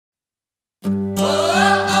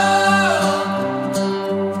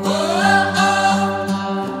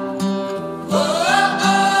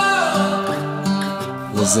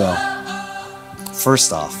Liziel,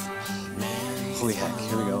 first off, holy heck,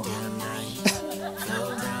 here we go.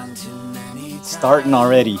 Starting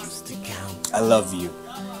already. I love you.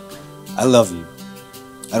 I love you.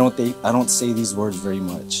 I don't say these words very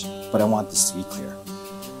much, but I want this to be clear.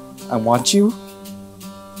 I want you.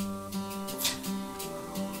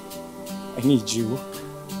 I need you.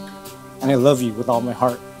 And I love you with all my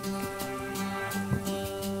heart.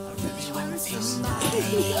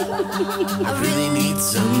 I really need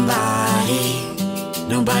somebody.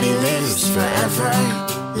 Nobody lives forever.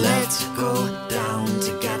 Let's go down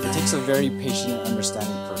together. It takes a very patient and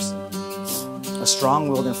understanding person, a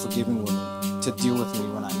strong-willed and forgiving woman to deal with me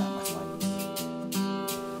when I'm at my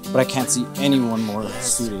finest. But I can't see anyone more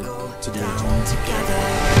suited to do the job.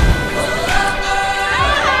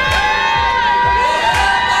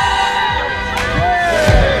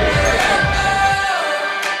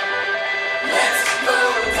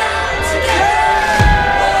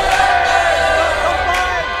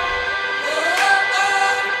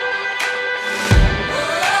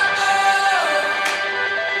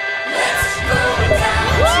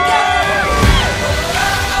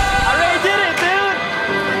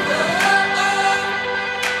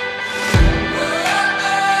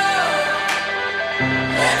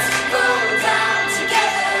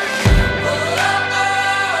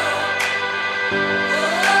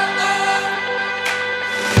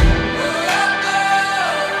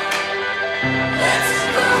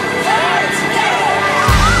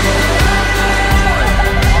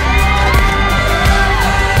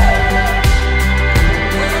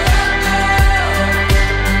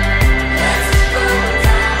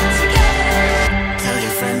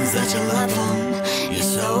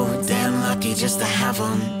 Just to have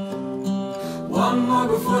them. One more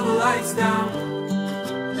before the lights down.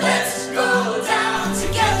 Let's go down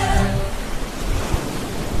together.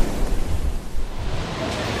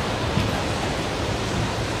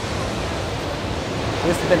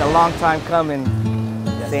 This has been a long time coming,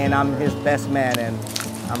 saying I'm his best man, and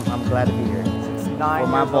I'm glad to be here. For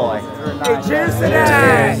my boy. Hey, cheers to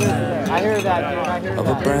that! I hear that, dude. I hear Of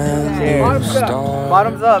that. a brand new star.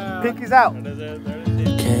 Bottoms up. Pinkies out.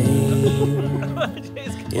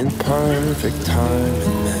 In perfect time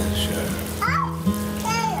and measure,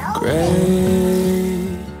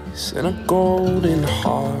 grace and a golden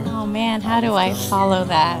heart. Oh man, how do I follow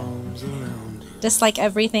that? Just like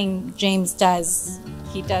everything James does,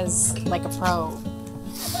 he does like a pro.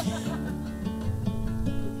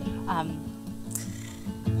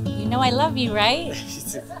 You know I love you, right?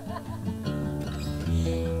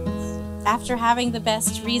 After having the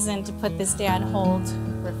best reason to put this day on hold,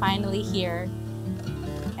 we're finally here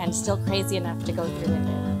and still crazy enough to go through with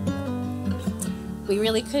it. We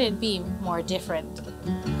really couldn't be more different.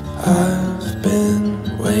 I've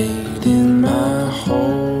been waiting my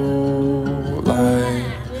whole life.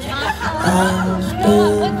 I've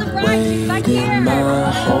been waiting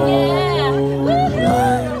my whole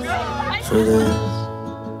life for this.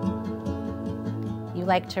 You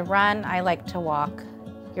like to run, I like to walk.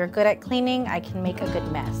 You're good at cleaning, I can make a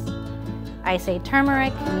good mess. I say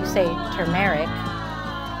turmeric, you say turmeric.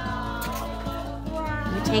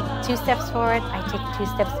 You take 2 steps forward, I take 2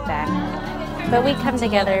 steps back. But we come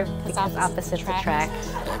together because opposites attract.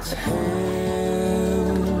 Exhale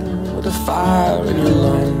with a fire in your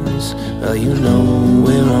lungs. Well, you know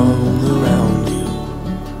we're all around you.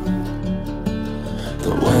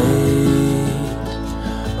 The weight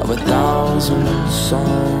of 1,000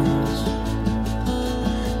 songs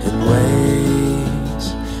in ways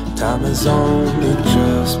time has only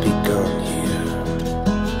just begun here.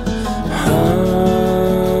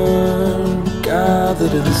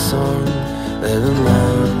 Gathered in the sun, let them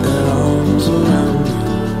wrap their arms around you.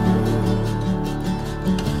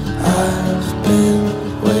 I've been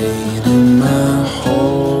waiting my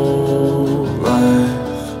whole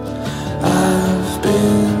life. I've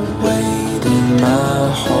been waiting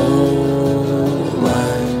my whole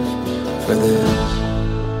life for this.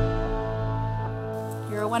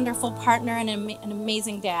 You're a wonderful partner and an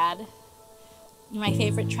amazing dad. You're my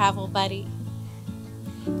favorite travel buddy.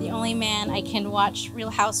 The only man I can watch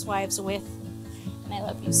Real Housewives with. And I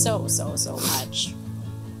love you so, so, so much.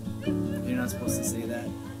 You're not supposed to say that.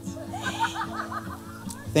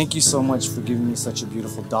 Thank you so much for giving me such a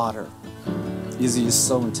beautiful daughter. Izzy is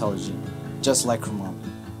so intelligent, just like her mom.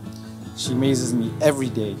 She amazes me every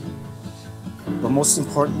day. But most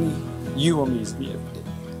importantly, you amaze me every day.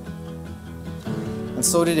 And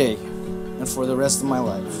so today, and for the rest of my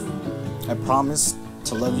life, I promise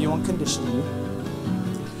to love you unconditionally.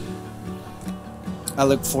 I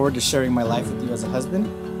look forward to sharing my life with you as a husband,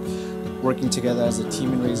 working together as a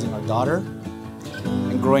team in raising our daughter,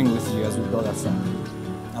 and growing with you as we build our family.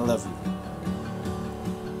 I love you.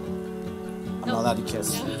 I'm not allowed to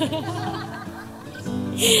kiss.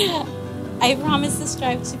 I promise to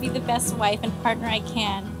strive to be the best wife and partner I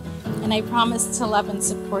can, and I promise to love and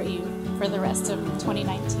support you for the rest of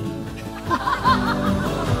 2019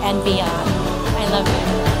 and beyond. I love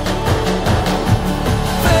you.